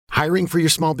Hiring for your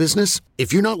small business?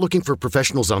 If you're not looking for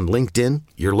professionals on LinkedIn,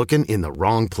 you're looking in the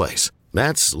wrong place.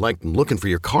 That's like looking for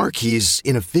your car keys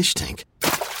in a fish tank.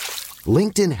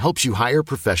 LinkedIn helps you hire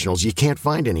professionals you can't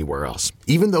find anywhere else,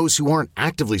 even those who aren't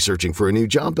actively searching for a new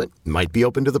job but might be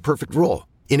open to the perfect role.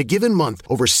 In a given month,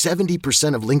 over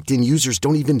 70% of LinkedIn users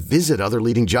don't even visit other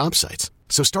leading job sites.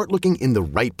 So start looking in the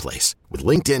right place. With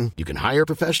LinkedIn, you can hire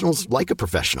professionals like a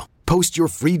professional. Post your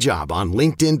free job on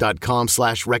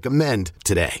linkedin.com/recommend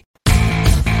today.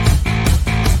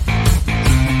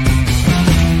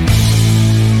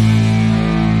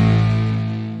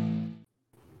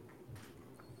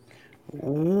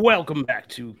 Welcome back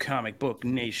to Comic Book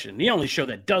Nation, the only show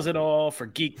that does it all for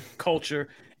geek culture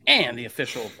and the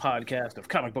official podcast of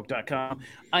comicbook.com.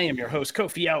 I am your host,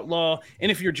 Kofi Outlaw, and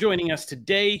if you're joining us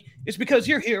today, it's because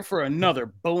you're here for another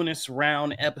bonus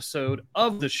round episode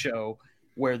of the show,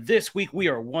 where this week we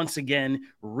are once again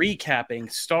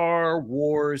recapping Star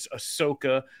Wars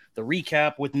Ahsoka. The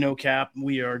recap with no cap.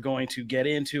 We are going to get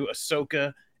into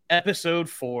Ahsoka Episode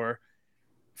 4,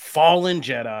 Fallen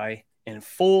Jedi, and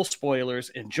full spoilers.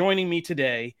 And joining me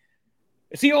today,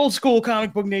 it's the old school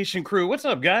Comic Book Nation crew. What's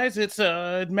up, guys? It's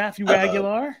Matthew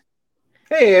Aguilar.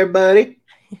 Hey, everybody.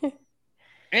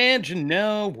 And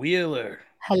Janelle Wheeler.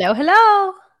 Hello,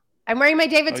 hello. I'm wearing my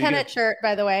David Tennant shirt,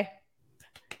 by the way.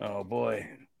 Oh, boy.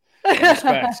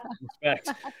 Respect.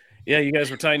 Yeah, you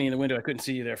guys were tiny in the window. I couldn't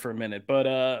see you there for a minute.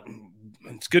 But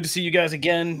it's good to see you guys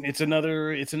again. It's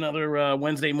another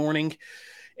Wednesday morning.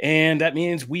 And that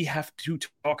means we have to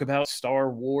talk about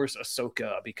Star Wars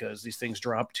Ahsoka because these things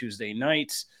drop Tuesday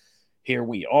nights. Here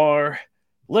we are.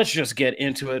 Let's just get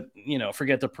into it.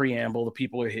 Forget the preamble. The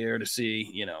people are here to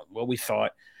see, what we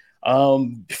thought.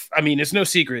 It's no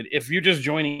secret. If you're just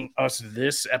joining us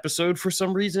this episode for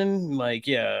some reason,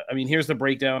 here's the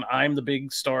breakdown. I'm the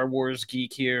big Star Wars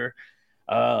geek here.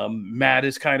 Matt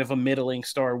is kind of a middling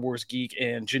Star Wars geek,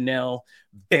 and Janelle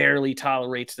barely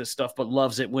tolerates this stuff, but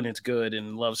loves it when it's good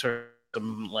and loves her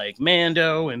some like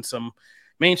Mando and some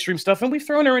mainstream stuff. And we've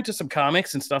thrown her into some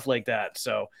comics and stuff like that.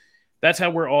 So that's how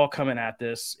we're all coming at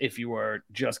this if you are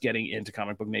just getting into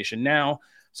Comic Book Nation now.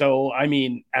 So,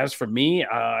 as for me,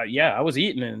 I was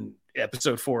eating in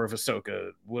episode 4 of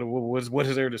Ahsoka. What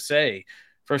is there to say?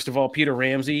 First of all, Peter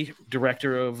Ramsey,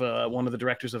 director of one of the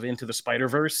directors of Into the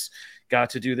Spider-Verse, got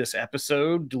to do this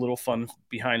episode. A little fun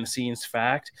behind-the-scenes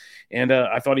fact. And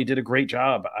I thought he did a great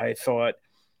job. I thought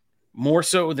more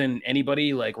so than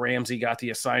anybody, Ramsey got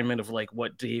the assignment of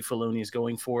what Dave Filoni is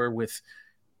going for with,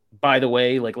 by the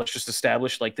way, let's just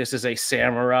establish this is a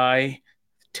samurai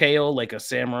tale, a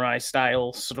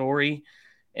samurai-style story.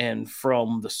 And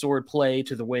from the sword play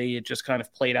to the way it just kind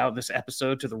of played out in this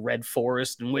episode to the red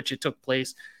forest in which it took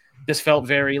place, this felt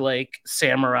very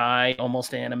samurai,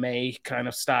 almost anime kind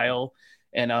of style.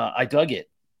 And I dug it.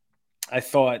 I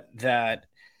thought that,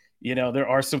 there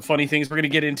are some funny things we're going to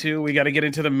get into. We got to get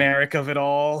into the Merrick of it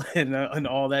all and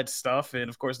all that stuff. And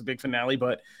of course the big finale.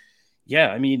 But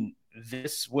yeah,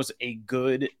 this was a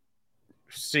good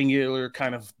singular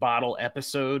kind of bottle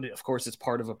episode. Of course, it's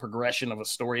part of a progression of a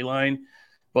storyline.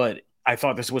 But I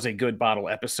thought this was a good bottle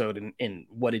episode in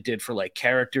what it did for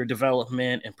character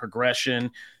development and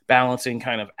progression, balancing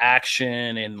kind of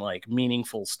action and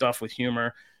meaningful stuff with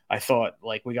humor. I thought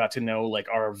we got to know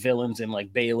our villains in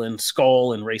Baylan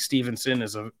Skoll, and Ray Stevenson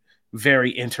is a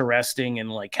very interesting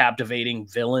and captivating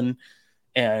villain,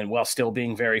 and while still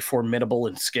being very formidable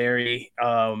and scary.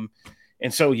 And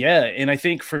I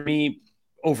think for me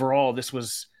overall, this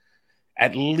was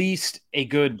at least a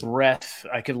good breath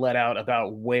I could let out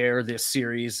about where this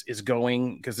series is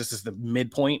going, because this is the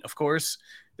midpoint, of course.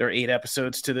 There are 8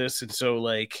 episodes to this, and so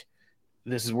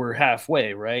we're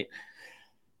halfway, right?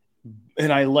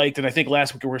 And I think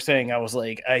last week we were saying,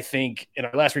 I think in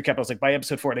our last recap, I was by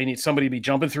episode 4, I need somebody to be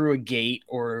jumping through a gate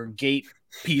or gate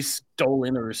piece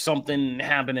stolen or something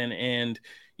happening, and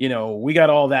we got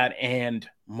all that and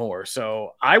more.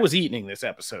 So I was eating this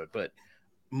episode, but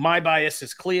my bias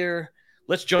is clear.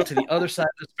 Let's jump to the other side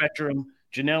of the spectrum.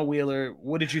 Janelle Wheeler,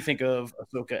 what did you think of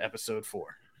Ahsoka episode 4?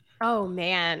 Oh,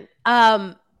 man.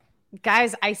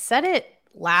 Guys, I said it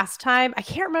last time. I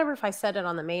can't remember if I said it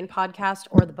on the main podcast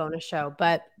or the bonus show,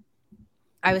 but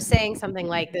I was saying something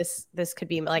like this could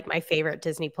be my favorite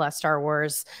Disney Plus Star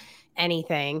Wars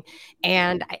anything.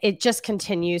 And it just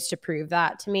continues to prove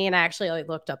that to me. And I actually like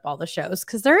looked up all the shows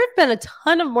because there have been a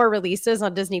ton of more releases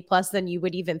on Disney Plus than you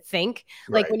would even think.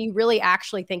 Right. Like when you really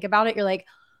actually think about it, you're like,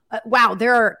 wow,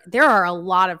 there are a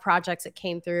lot of projects that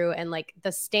came through, and like the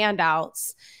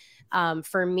standouts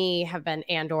for me have been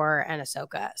Andor and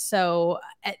Ahsoka. So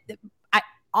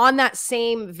on that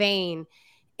same vein,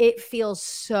 it feels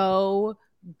so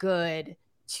good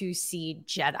to see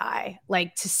Jedi,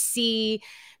 like to see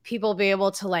people be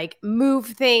able to like move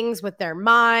things with their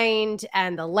mind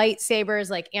and the lightsabers.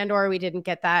 Like Andor, we didn't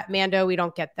get that. Mando, we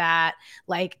don't get that.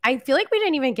 Like I feel like we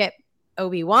didn't even get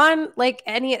Obi-Wan. Like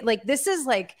this is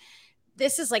like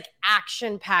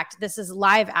action packed. This is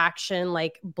live action,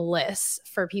 like bliss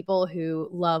for people who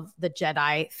love the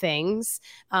Jedi things.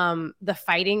 The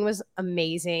fighting was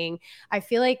amazing. I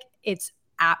feel like it's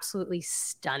absolutely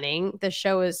stunning. The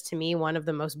show is to me one of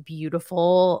the most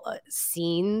beautiful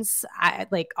scenes.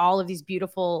 Like all of these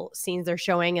beautiful scenes they're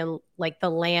showing, and like the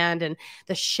land and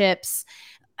the ships.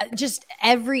 Just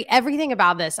everything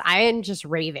about this, I am just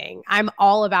raving. I'm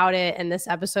all about it, and this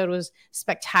episode was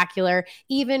spectacular,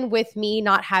 even with me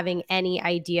not having any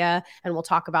idea, and we'll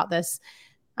talk about this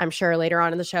I'm sure later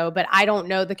on in the show, but I don't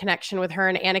know the connection with her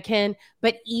and Anakin.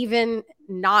 But even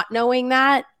not knowing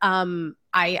that,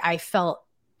 I felt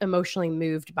emotionally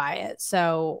moved by it.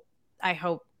 So I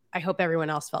hope everyone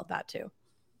else felt that too.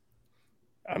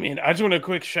 I mean, I just want a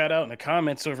quick shout out in the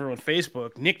comments over on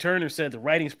Facebook. Nick Turner said the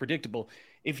writing's predictable.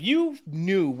 If you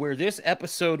knew where this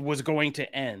episode was going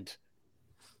to end,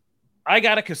 I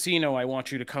got a casino I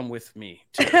want you to come with me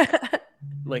to,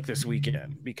 like this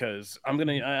weekend, because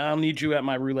I'll need you at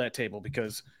my roulette table,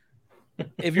 because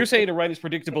if you're saying the writing's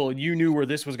predictable and you knew where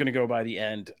this was going to go by the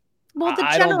end, well,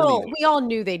 we all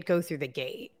knew they'd go through the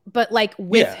gate, but like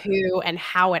with who and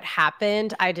how it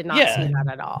happened, I did not see that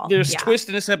at all. There's twists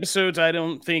in this episode I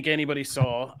don't think anybody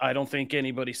saw. I don't think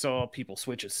anybody saw people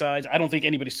switch at sides. I don't think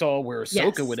anybody saw where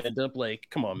Ahsoka would end up. Like,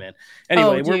 come on, man.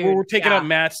 Anyway, we're taking up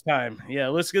Matt's time. Yeah,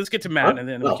 let's get to Matt, and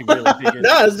then we can really dig in.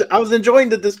 No, I was enjoying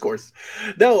the discourse.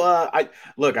 No, I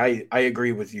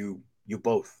agree with you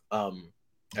both. I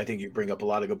think you bring up a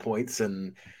lot of good points,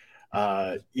 and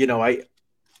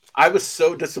I was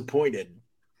so disappointed,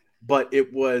 but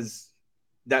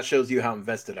that shows you how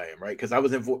invested I am, right? Because I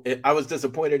was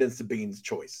disappointed in Sabine's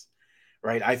choice,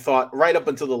 right? I thought right up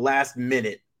until the last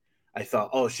minute, I thought,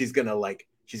 oh, she's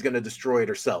gonna destroy it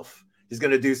herself. She's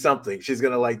gonna do something. She's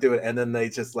gonna do it, and then they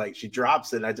just she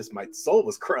drops it. And my soul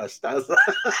was crushed. I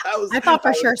thought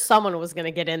for sure someone was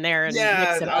gonna get in there and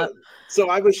mix it up. So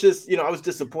I was just, I was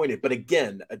disappointed. But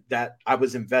again, that I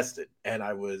was invested, and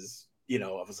I was.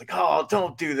 I was like, oh,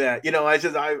 don't do that.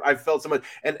 I felt so much.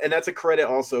 And that's a credit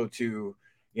also to,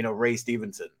 Ray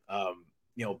Stevenson.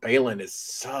 Balin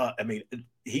is,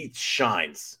 he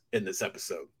shines in this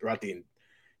episode throughout the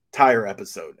entire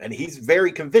episode. And he's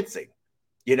very convincing.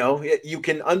 You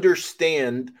can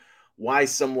understand why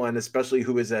someone, especially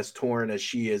who is as torn as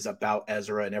she is about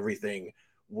Ezra and everything,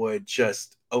 would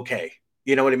just, okay.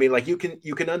 You know what I mean? Like you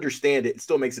can understand it. It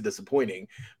still makes it disappointing.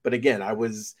 But again, I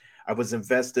was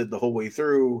invested the whole way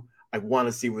through. I want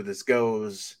to see where this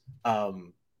goes.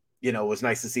 It was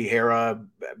nice to see Hera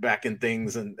back in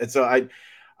things. And so I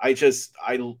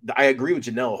agree with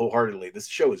Janelle wholeheartedly. This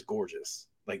show is gorgeous.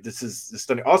 Like this is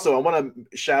stunning. Also, I want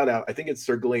to shout out, I think it's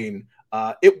Sir Glean.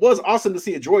 It was awesome to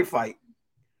see a droid fight.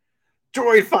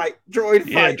 Droid fight.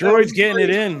 Yeah, droid's getting it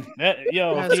in.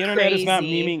 If the internet is not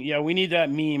memeing, we need that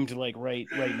memed right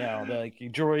now. Like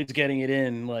droid's getting it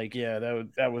in.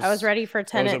 That was. I was ready for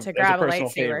Tenet to grab a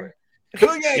lightsaber.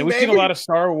 We've seen a lot of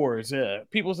Star Wars.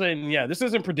 People saying, this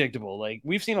isn't predictable. Like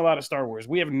we've seen a lot of Star Wars.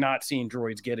 We have not seen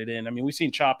droids get it in. I mean, we've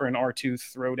seen Chopper and R2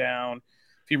 throw down.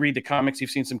 If you read the comics,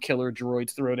 you've seen some killer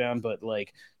droids throw down, but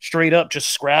straight up just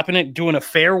scrapping it, doing a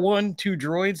fair one, 2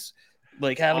 droids,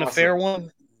 having a fair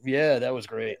one. Yeah, that was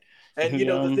great. And the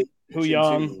thing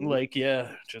Huyang,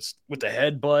 just with the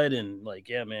headbutt and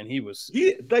man, he was.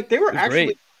 They were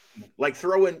actually great.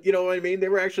 Throwing, you know what I mean? They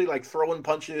were actually throwing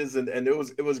punches, and it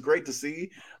was great to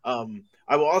see.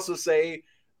 I will also say,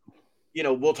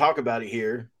 we'll talk about it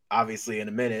here, obviously in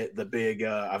a minute. The big,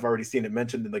 I've already seen it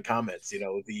mentioned in the comments.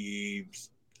 The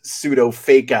pseudo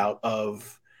fake out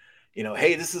of.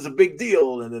 Hey, this is a big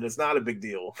deal, and then it's not a big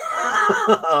deal.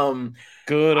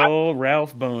 Good old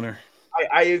Ralph Boner.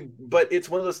 But it's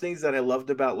one of those things that I loved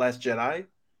about Last Jedi,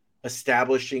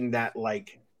 establishing that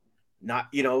not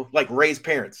Rey's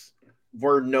parents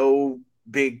were no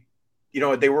big,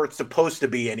 they weren't supposed to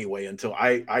be anyway. Until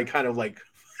I kind of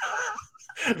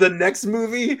the next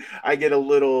movie I get a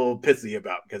little pissy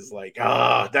about because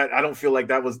that I don't feel like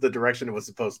that was the direction it was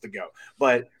supposed to go,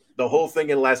 but. The whole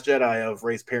thing in Last Jedi of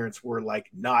Rey's parents were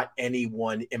not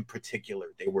anyone in particular.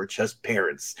 They were just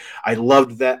parents. I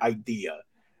loved that idea.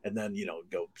 And then,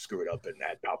 go screw it up and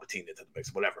add Palpatine into the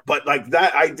mix, whatever. But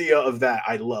that idea of that,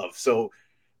 I love. So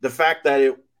the fact that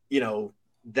it,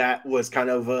 that was kind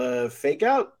of a fake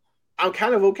out, I'm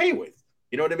kind of okay with.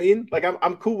 You know what I mean?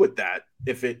 I'm cool with that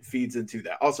if it feeds into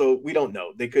that. Also, we don't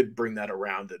know. They could bring that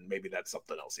around and maybe that's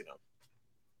something else,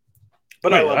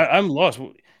 But Wait, I love it. I'm lost.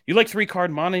 You like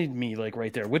 3-card modded me like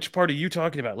right there. Which part are you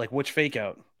talking about? Like which fake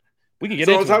out? We can get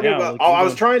So I'm into it talking now. about. Like Oh, we're I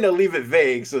was going. trying to leave it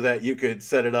vague so that you could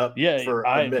set it up Yeah, for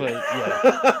a minute.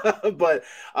 but yeah. But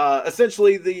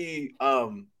essentially, the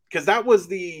because that was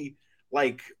the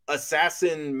like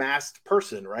assassin masked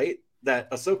person, right?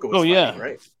 That Ahsoka was Oh fighting, yeah,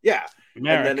 right? Yeah, and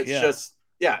then Merrick. it's Yeah, just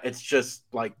it's just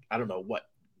like I don't know what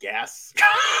gas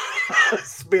yeah.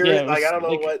 spirit. It Like I was don't know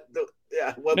like what.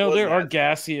 What no. was There are that?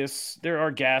 gaseous. There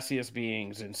are gaseous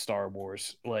beings in Star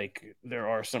Wars. Like there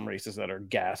are some races that are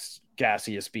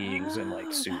gaseous beings in like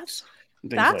Oh, suits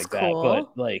and things that's like that. But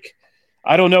cool. like,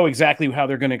 I don't know exactly how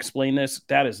they're going to explain this.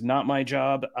 That is not my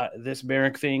job. This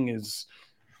Merrick thing is.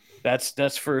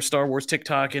 That's for Star Wars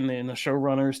TikTok and the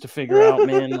showrunners to figure out,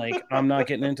 man. Like, I'm not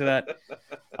getting into that.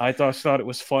 I thought it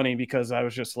was funny because I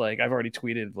was just like, I've already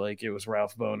tweeted like it was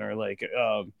Ralph Boner. Like,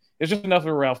 it's just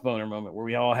another Ralph Boner moment where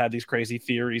we all had these crazy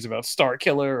theories about Star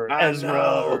Killer or I Ezra,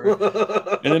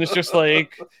 know. and then it's just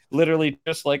like literally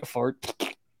just like a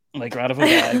fart, like out of a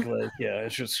bag. Like, yeah,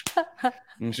 it's just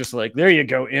like there you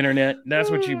go, internet. That's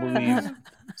what you believe.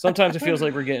 Sometimes it feels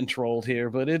like we're getting trolled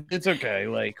here, but it's okay.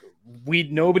 Like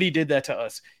nobody did that to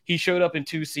us. He showed up in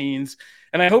 2 scenes,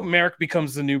 and I hope Merrick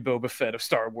becomes the new Boba Fett of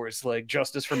Star Wars, like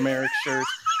Justice for Merrick shirts.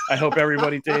 I hope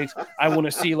everybody thinks I want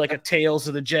to see like a Tales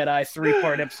of the Jedi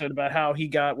 3-part episode about how he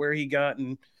got where he got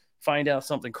and find out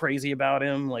something crazy about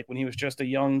him, like when he was just a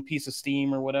young piece of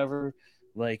steam or whatever.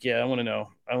 Like, yeah, I want to know.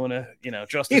 I want to, He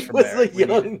justice for was a Merrick. We need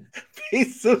young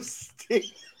piece of steam.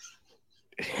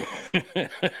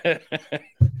 it.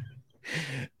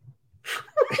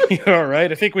 You all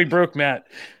right? I think we broke Matt.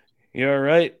 You all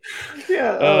right?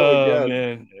 Yeah. Oh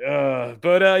my Oh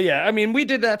god. man. Yeah, I mean, we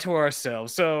did that to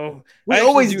ourselves. So We I actually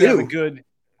always do have a do. good.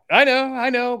 I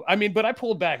know. I mean, but I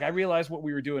pulled back. I realized what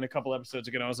we were doing a couple episodes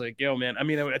ago. And I was like, yo, man. I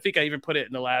mean, I think I even put it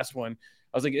in the last one.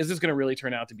 I was like, is this going to really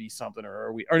turn out to be something, or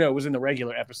are we? Or no, it was in the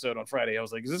regular episode on Friday. I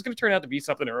was like, is this going to turn out to be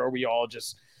something, or are we all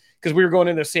just? Because we were going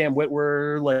into Sam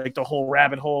Witwer, like the whole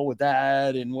rabbit hole with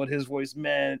that and what his voice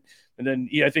meant. And then,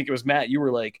 yeah, I think it was Matt. You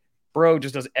were like, bro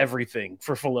just does everything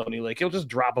for Filoni. Like he'll just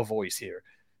drop a voice here.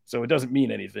 So it doesn't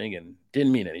mean anything and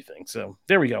didn't mean anything. So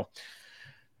there we go.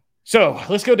 So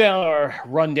let's go down our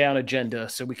rundown agenda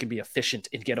so we can be efficient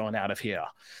and get on out of here.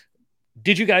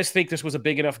 Did you guys think this was a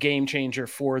big enough game changer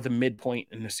for the midpoint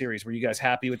in the series? Were you guys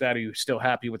happy with that? Are you still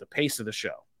happy with the pace of the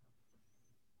show?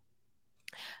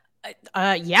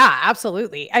 Yeah,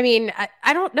 absolutely. I mean,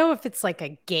 I don't know if it's like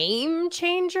a game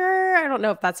changer. I don't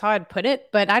know if that's how I'd put it,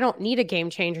 but I don't need a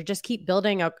game changer. Just keep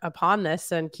building upon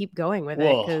this and keep going with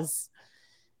it. Because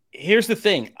here's the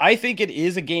thing. I think it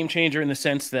is a game changer in the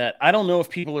sense that I don't know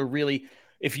if people are really,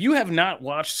 if you have not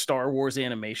watched Star Wars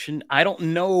animation, I don't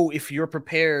know if you're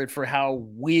prepared for how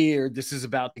weird this is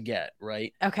about to get,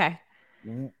 right? Okay.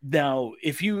 Now,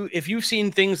 if you've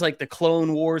seen things like the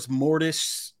Clone Wars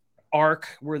Mortis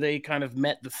arc where they kind of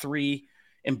met the 3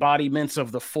 embodiments of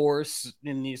the Force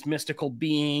in these mystical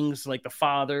beings like the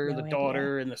father, the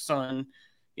daughter, and the son.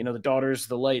 The daughter's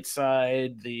the light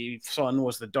side, the son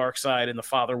was the dark side, and the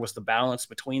father was the balance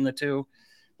between the two.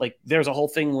 Like there's a whole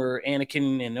thing where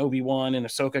Anakin and Obi-Wan and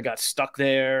Ahsoka got stuck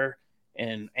there,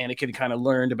 and Anakin kind of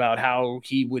learned about how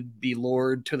he would be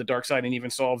lured to the dark side and even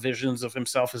saw visions of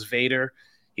himself as Vader.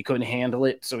 He couldn't handle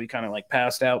it, so he kind of like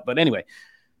passed out. But anyway,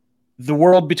 the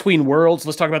world between worlds,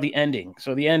 let's talk about the ending.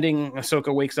 So the ending,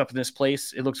 Ahsoka wakes up in this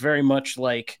place. It looks very much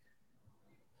like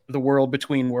the world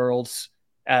between worlds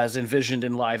as envisioned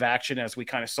in live action, as we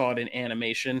kind of saw it in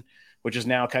animation, which is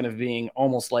now kind of being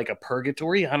almost like a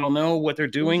purgatory. I don't know what they're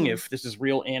doing, if this is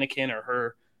real Anakin or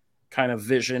her kind of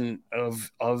vision of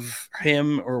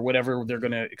him or whatever they're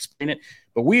going to explain it.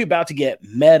 But we about to get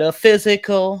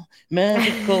metaphysical,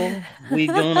 magical. We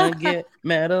gonna get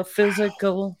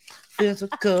metaphysical,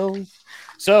 physical.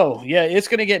 So yeah, it's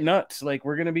gonna get nuts. Like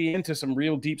we're gonna be into some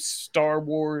real deep Star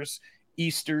Wars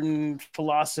Eastern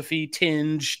philosophy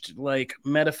tinged, like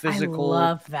metaphysical.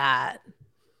 I love that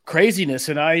Craziness,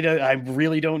 and I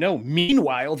really don't know.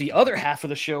 Meanwhile, the other half of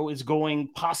the show is going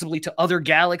possibly to other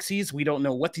galaxies. We don't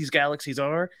know what these galaxies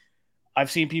are.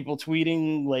 I've seen people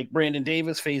tweeting like Brandon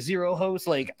Davis, Phase Zero host.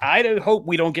 Like, I hope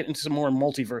we don't get into some more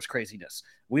multiverse craziness.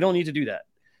 We don't need to do that.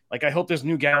 Like, I hope this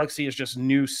new galaxy is just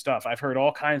new stuff. I've heard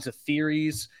all kinds of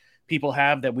theories people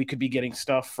have that we could be getting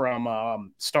stuff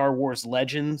from Star Wars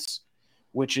Legends,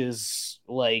 which is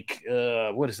like,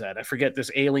 what is that? I forget,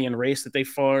 this alien race that they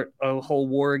fought a whole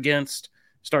war against.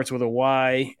 Starts with a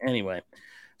Y. Anyway,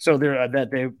 so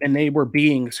they were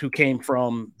beings who came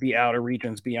from the outer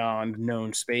regions beyond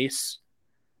known space.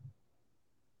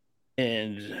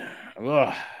 And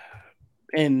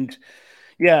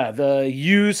yeah, the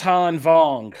Yuz Han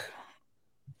Vong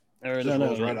Or Just no,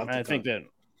 rolls right off the I think tongue.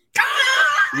 that.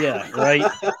 Yeah, right.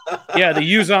 Yeah, the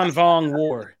Yuzon Vong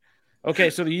War. Okay,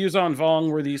 so the Yuzon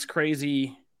Vong were these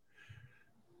crazy.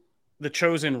 The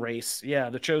chosen race. Yeah,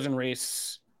 the chosen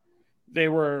race. They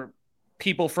were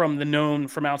people from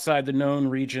outside the known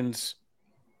regions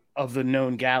of the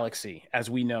known galaxy as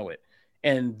we know it.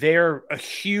 And they're a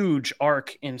huge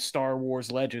arc in Star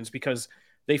Wars Legends because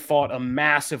they fought a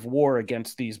massive war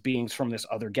against these beings from this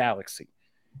other galaxy.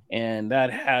 And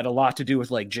that had a lot to do with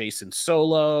like Jason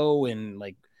Solo and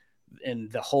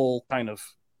the whole kind of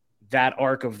that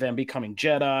arc of them becoming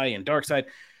Jedi and Darkseid.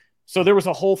 So there was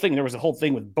a whole thing. There was a whole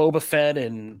thing with Boba Fett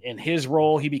and his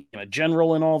role. He became a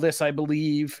general in all this, I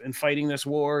believe, in fighting this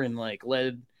war and like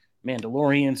led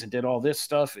Mandalorians and did all this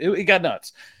stuff. It got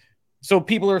nuts. So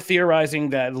people are theorizing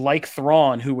that, like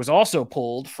Thrawn, who was also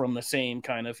pulled from the same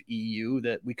kind of EU,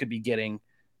 that we could be getting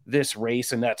this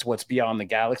race, and that's what's beyond the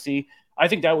galaxy. I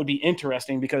think that would be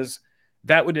interesting because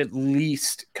that would at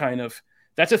least kind of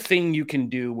that's a thing you can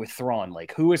do with Thrawn.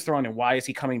 Like, who is Thrawn and why is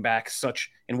he coming back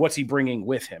and what's he bringing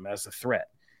with him as a threat?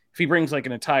 If he brings like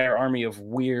an entire army of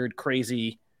weird,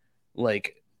 crazy,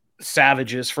 like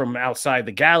savages from outside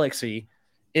the galaxy,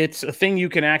 it's a thing you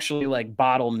can actually like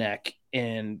bottleneck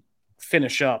and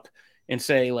finish up and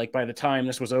say like by the time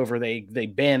this was over they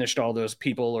banished all those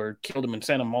people or killed them and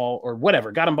sent them all or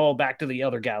whatever, got them all back to the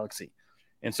other galaxy,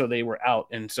 and so they were out.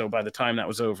 And so by the time that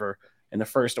was over and the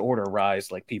First Order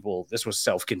rise, like people, this was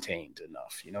self-contained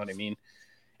enough, you know what I mean?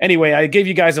 Anyway, I gave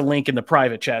you guys a link in the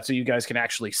private chat so you guys can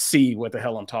actually see what the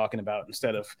hell I'm talking about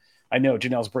instead of, I know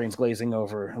Janelle's brain's glazing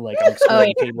over. Like, I'm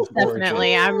explaining Cable's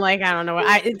definitely. origin. I'm like, I don't know.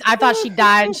 I thought she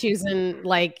died and she was in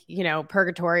like, you know,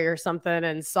 purgatory or something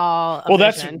and saw a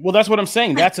vision. That's what I'm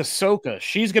saying. That's Ahsoka.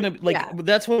 She's gonna like. Yeah.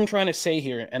 That's what I'm trying to say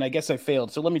here, and I guess I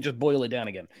failed. So let me just boil it down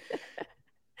again.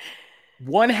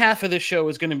 One half of the show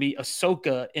is going to be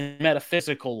Ahsoka in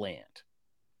metaphysical land.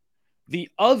 The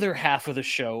other half of the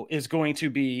show is going to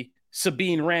be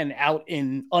Sabine Wren out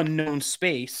in unknown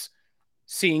space,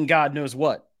 seeing God knows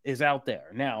what is out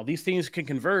there. Now, these things can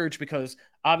converge because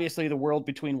obviously the world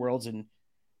between worlds, and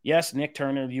yes, Nick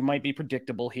Turner, you might be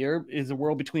predictable here, is the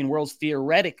world between worlds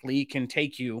theoretically can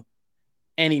take you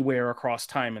anywhere across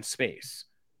time and space.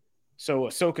 So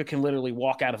Ahsoka can literally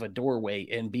walk out of a doorway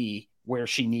and be where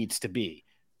she needs to be.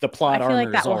 The plot I feel armor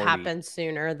like that will already happen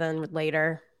sooner than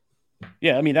later.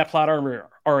 Yeah, I mean, that plot armor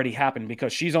already happened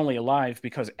because she's only alive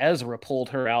because Ezra pulled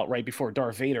her out right before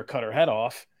Darth Vader cut her head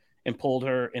off and pulled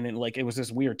her. And then, like, it was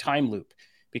this weird time loop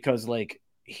because, like,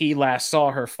 he last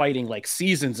saw her fighting, like,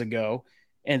 seasons ago.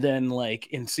 And then, like,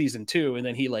 in season 2, and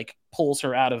then he, like, pulls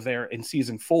her out of there in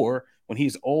season 4 when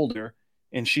he's older.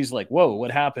 And she's like, whoa, what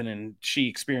happened? And she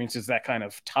experiences that kind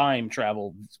of time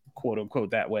travel, quote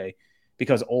unquote, that way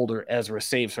because older Ezra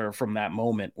saves her from that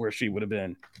moment where she would have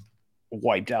been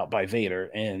wiped out by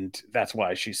Vader, and that's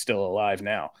why she's still alive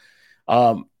now.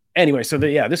 Anyway, so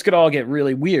this could all get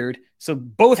really weird. So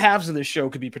both halves of this show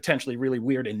could be potentially really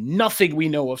weird, and nothing we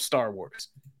know of Star Wars,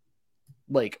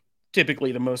 like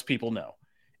typically the most people know.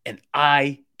 And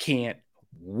I can't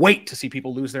wait to see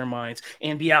people lose their minds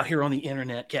and be out here on the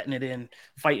internet getting it in,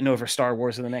 fighting over Star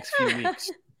Wars in the next few weeks.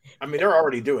 I mean, they're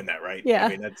already doing that, right? Yeah. I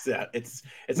mean, that's it's.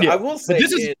 Yeah. I will say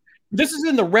this is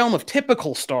in the realm of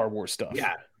typical Star Wars stuff.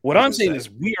 Yeah. What I'm saying is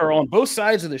we are on both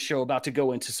sides of the show about to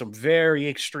go into some very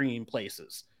extreme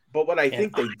places. But what I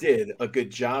think they did a good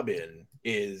job in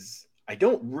is I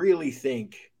don't really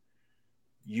think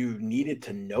you needed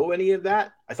to know any of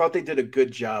that. I thought they did a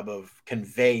good job of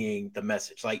conveying the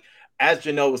message. Like, as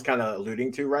Janelle was kind of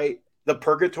alluding to, right? The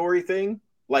purgatory thing,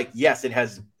 like, yes, it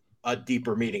has a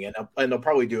deeper meaning, and they'll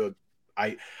probably do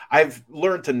I've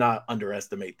learned to not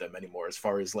underestimate them anymore as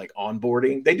far as like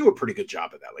onboarding. They do a pretty good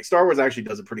job of that. Like, Star Wars actually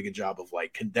does a pretty good job of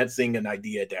like condensing an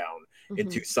idea down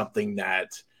into something that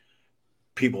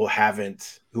people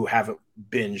who haven't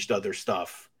binged other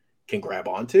stuff can grab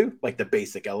onto, like the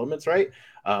basic elements, right?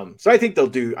 So I think they'll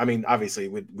do. I mean, obviously,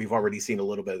 we've already seen a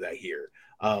little bit of that here.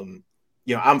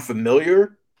 You know, I'm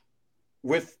familiar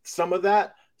with some of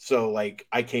that. So like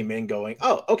I came in going,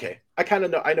 oh, okay, I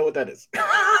know what that is.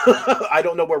 I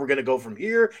don't know where we're gonna go from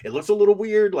here. It looks a little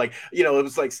weird, like, you know, it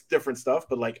was like different stuff,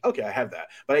 but like, okay, I have that.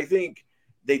 But I think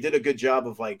they did a good job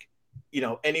of like, you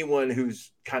know, anyone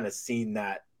who's kind of seen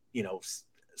that, you know,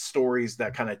 stories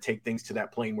that kind of take things to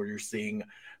that plane where you're seeing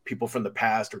people from the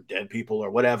past or dead people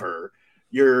or whatever,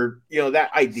 you know,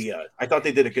 that idea. I thought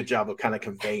they did a good job of kind of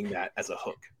conveying that as a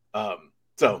hook.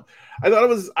 So I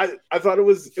thought it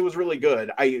was really good.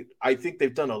 I think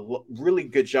they've done a really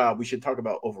good job. We should talk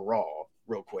about overall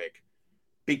real quick,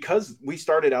 because we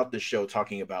started out this show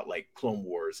talking about like Clone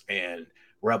Wars and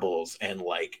Rebels, and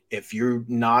like if you're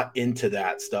not into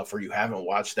that stuff or you haven't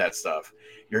watched that stuff,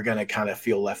 you're gonna kind of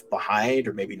feel left behind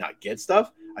or maybe not get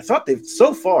stuff. I thought they've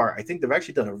so far, I think they've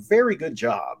actually done a very good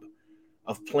job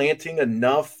of planting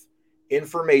enough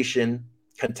information,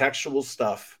 contextual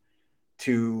stuff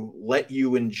to let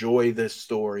you enjoy this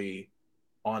story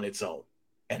on its own.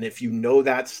 And if you know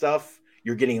that stuff,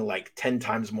 you're getting like 10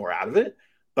 times more out of it.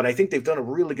 But I think they've done a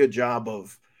really good job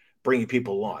of bringing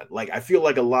people on. Like, I feel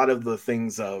like a lot of the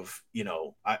things of, you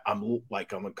know, I'm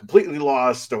completely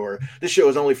lost, or this show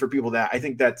is only for people that, I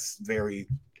think that's very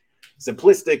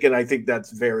simplistic. And I think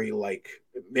that's very like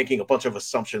making a bunch of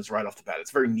assumptions right off the bat.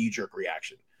 It's very knee jerk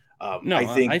reaction. No, I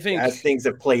think I think as things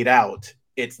have played out,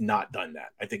 it's not done that.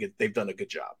 I think they've done a good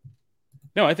job.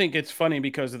 No, I think it's funny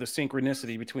because of the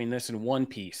synchronicity between this and One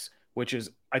Piece, which is,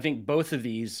 I think both of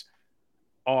these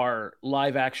are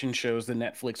live action shows, the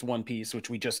Netflix One Piece, which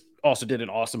we just also did an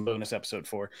awesome bonus episode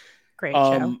for. Great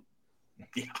show.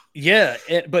 Yeah,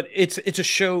 but it's a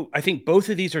show. I think both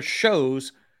of these are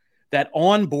shows that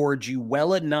onboard you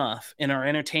well enough and are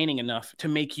entertaining enough to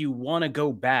make you want to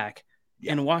go back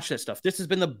and watch that stuff. This has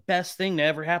been the best thing to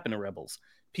ever happen to Rebels.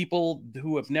 People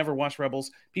who have never watched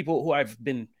Rebels, people who I've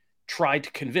been tried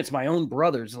to convince, my own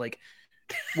brothers, like,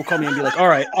 will call me and be like, all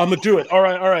right, I'm gonna do it. All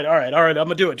right, I'm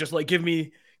gonna do it. Just like give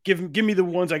me the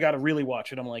ones I gotta really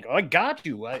watch. And I'm like, oh, I got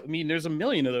you. I mean, there's a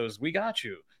million of those. We got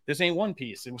you. This ain't One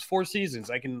Piece. It was 4 seasons.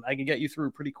 I can get you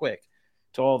through pretty quick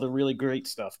to all the really great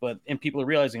stuff. And people are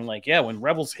realizing, like, yeah, when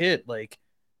Rebels hit, like,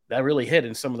 that really hit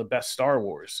in some of the best Star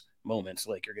Wars moments,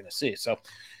 like, you're gonna see. So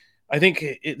I think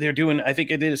I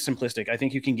think it is simplistic. I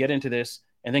think you can get into this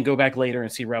and then go back later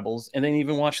and see Rebels, and then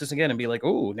even watch this again and be like,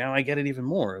 oh, now I get it even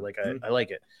more. Like, I like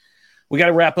it. We got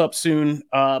to wrap up soon.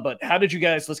 But how did you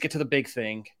guys, let's get to the big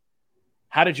thing.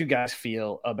 How did you guys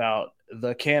feel about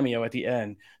the cameo at the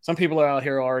end? Some people are out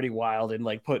here already wild and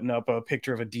like putting up a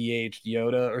picture of a DH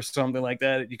Yoda or something like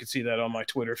that. You can see that on my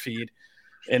Twitter feed.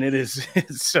 And it's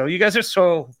so, you guys are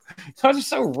so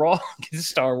wrong in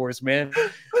Star Wars, man.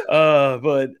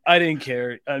 But I didn't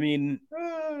care. I mean,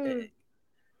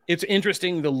 it's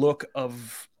interesting the look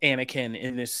of Anakin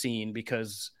in this scene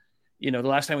because, you know, the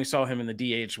last time we saw him in the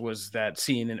DH was that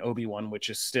scene in Obi-Wan, which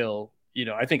is still, you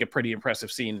know, I think a pretty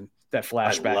impressive scene, that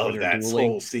flashback. I love that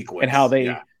whole sequence. And how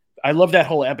I love that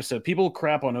whole episode. People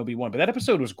crap on Obi-Wan, but that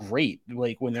episode was great.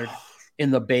 Like when they're in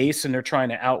the base and they're trying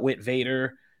to outwit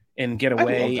Vader and get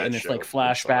away, and it's like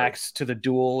flashbacks to the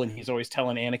duel, and he's always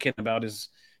telling Anakin about his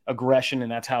aggression,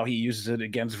 and that's how he uses it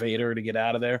against Vader to get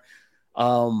out of there.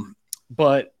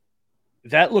 But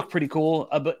that looked pretty cool.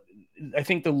 But I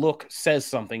think the look says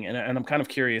something, and I'm kind of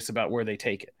curious about where they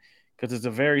take it because it's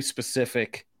a very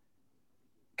specific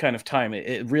kind of time.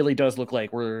 It really does look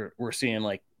like we're seeing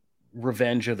like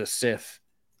Revenge of the Sith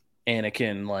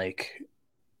Anakin, like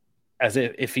as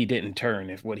if he didn't turn,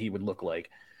 if what he would look like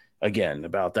again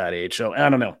about that age. So I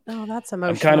don't know. Oh, that's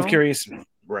emotional. I'm kind of curious.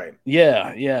 Right.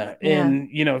 Yeah. And,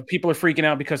 you know, people are freaking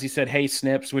out because he said, hey,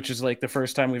 Snips, which is like the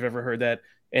first time we've ever heard that.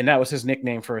 And that was his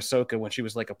nickname for Ahsoka when she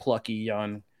was like a plucky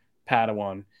young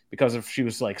Padawan, because she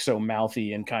was like so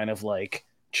mouthy and kind of like,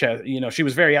 you know, she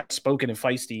was very outspoken and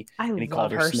feisty. And he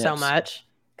called her so much.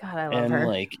 God, I love her.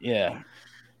 Like, yeah.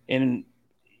 And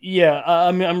yeah,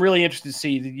 I'm really interested to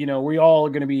see, you know, we all are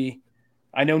going to be,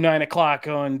 I know 9:00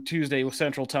 on Tuesday with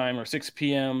Central Time or 6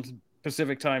 p.m.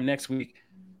 Pacific Time next week.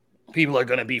 People are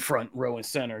going to be front row and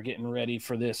center getting ready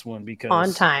for this one because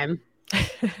on time.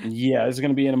 Yeah, it's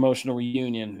going to be an emotional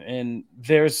reunion, and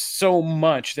there's so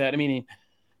much that, I mean,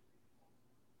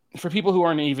 for people who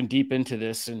aren't even deep into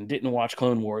this and didn't watch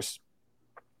Clone Wars,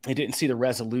 they didn't see the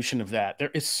resolution of that.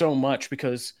 There is so much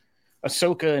because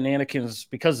Ahsoka and Anakin's,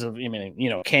 because of, I mean, you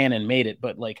know, canon made it,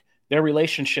 but like their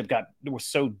relationship was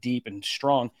so deep and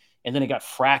strong, and then it got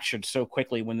fractured so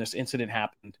quickly when this incident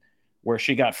happened, where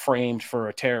she got framed for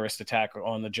a terrorist attack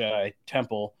on the Jedi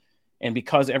Temple. And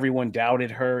because everyone doubted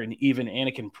her, and even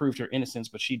Anakin proved her innocence,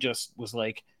 but she just was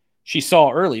like, she saw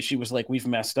early, she was like, we've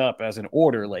messed up as an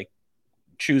order, like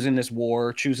choosing this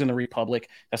war, choosing the Republic.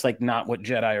 That's like not what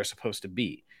Jedi are supposed to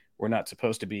be. We're not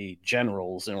supposed to be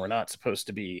generals, and we're not supposed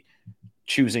to be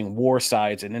choosing war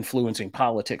sides and influencing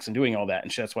politics and doing all that.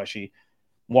 And that's why she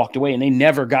walked away. And they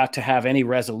never got to have any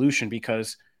resolution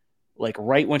because, like,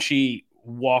 right when she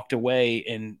walked away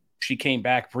and she came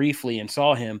back briefly and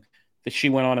saw him, that she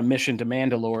went on a mission to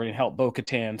Mandalore and helped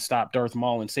Bo-Katan stop Darth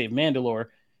Maul and save Mandalore.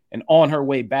 And on her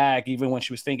way back, even when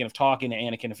she was thinking of talking to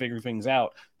Anakin to figure things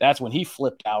out, that's when he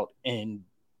flipped out and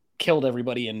killed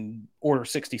everybody, and Order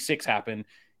 66 happened,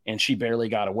 and she barely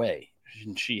got away.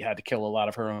 And she had to kill a lot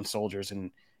of her own soldiers and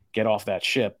get off that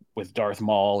ship with Darth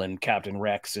Maul and Captain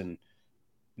Rex and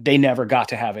they never got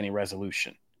to have any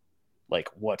resolution, like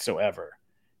whatsoever.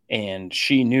 And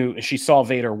she saw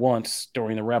Vader once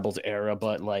during the Rebels era,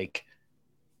 but like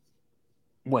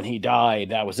when he died,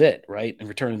 that was it, right? In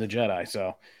Return of the Jedi.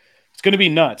 So it's going to be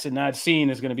nuts. And that scene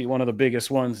is going to be one of the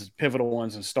biggest ones, pivotal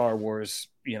ones in Star Wars,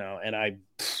 and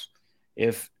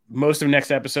if most of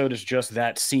next episode is just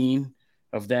that scene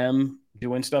of them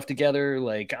doing stuff together,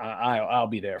 like I'll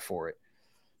be there for it.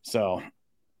 So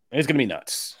it's going to be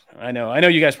nuts. I know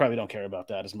you guys probably don't care about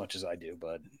that as much as I do,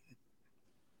 but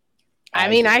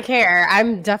I care.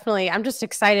 I'm just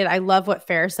excited. I love what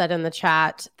Fair said in the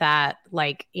chat that,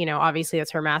 like, obviously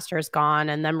it's her master is gone,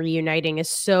 and them reuniting is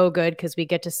so good because we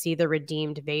get to see the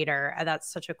redeemed Vader.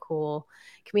 That's such a cool.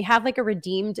 Can we have like a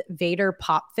redeemed Vader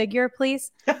pop figure,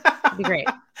 please? That'd be great.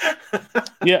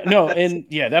 Yeah, no, and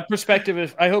that perspective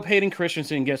is. I hope Hayden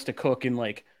Christensen gets to cook and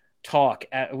like talk.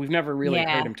 We've never really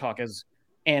heard him talk as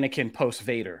Anakin post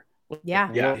Vader. Yeah.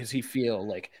 What does he feel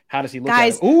like? How does he look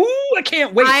Guys, at it? Ooh, I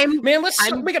can't wait. Man,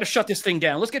 we got to shut this thing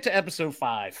down. Let's get to episode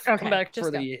 5. Okay, come back for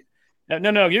the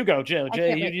No, you go, Jay.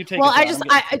 You take well, it.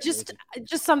 I just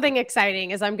something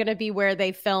exciting is I'm going to be where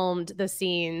they filmed the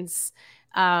scenes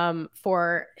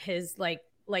for his like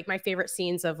my favorite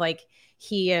scenes of like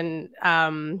he and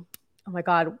oh my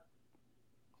God,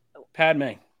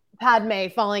 Padme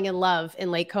falling in love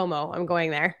in Lake Como. I'm going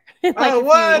there. What?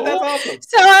 That's awesome.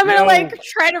 So I'm going to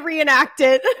try to reenact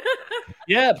it.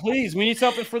 Yeah, please. We need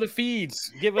something for the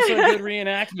feeds. Give us a good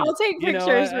reenactment. I'll take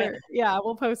pictures.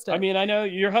 We'll post it. I mean, I know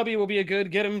your hubby will be a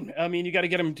good get him. I mean, you got to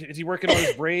get him. Is he working on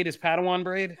his braid, his Padawan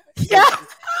braid? Yeah.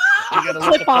 You got to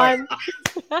flip on.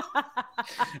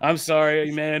 I'm sorry,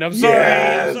 man. I'm sorry.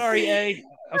 Yes. I'm sorry, A.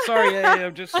 I'm sorry, A.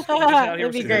 I'm just out here.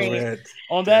 It'd be great.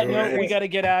 On that note, we got to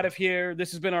get out of here.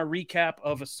 This has been our recap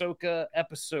of Ahsoka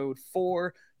episode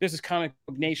 4. This is Comic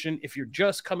Book Nation. If you're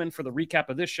just coming for the recap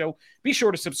of this show, be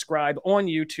sure to subscribe on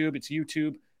YouTube. It's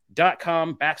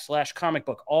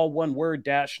youtube.com/comicbook, all one word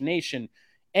 -nation.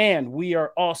 And we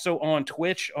are also on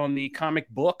Twitch on the comic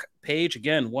book page.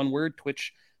 Again, one word,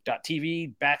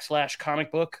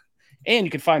 twitch.tv/comicbook. And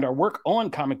you can find our work on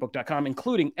comicbook.com,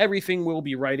 including everything we'll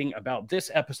be writing about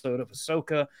this episode of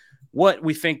Ahsoka, what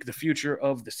we think the future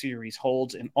of the series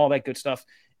holds, and all that good stuff.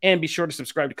 And be sure to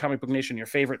subscribe to Comic Book Nation, your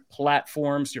favorite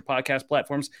platforms, your podcast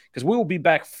platforms, because we will be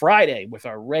back Friday with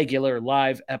our regular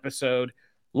live episode.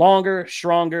 Longer,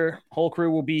 stronger, whole crew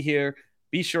will be here.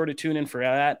 Be sure to tune in for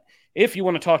that. If you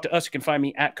want to talk to us, you can find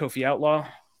me at Kofi Outlaw.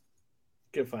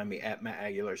 You can find me at Matt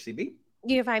Aguilar CB.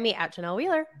 You can find me at Janelle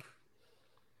Wheeler.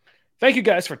 Thank you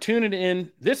guys for tuning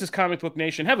in. This is Comic Book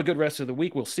Nation. Have a good rest of the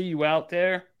week. We'll see you out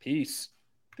there. Peace.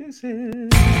 Peace.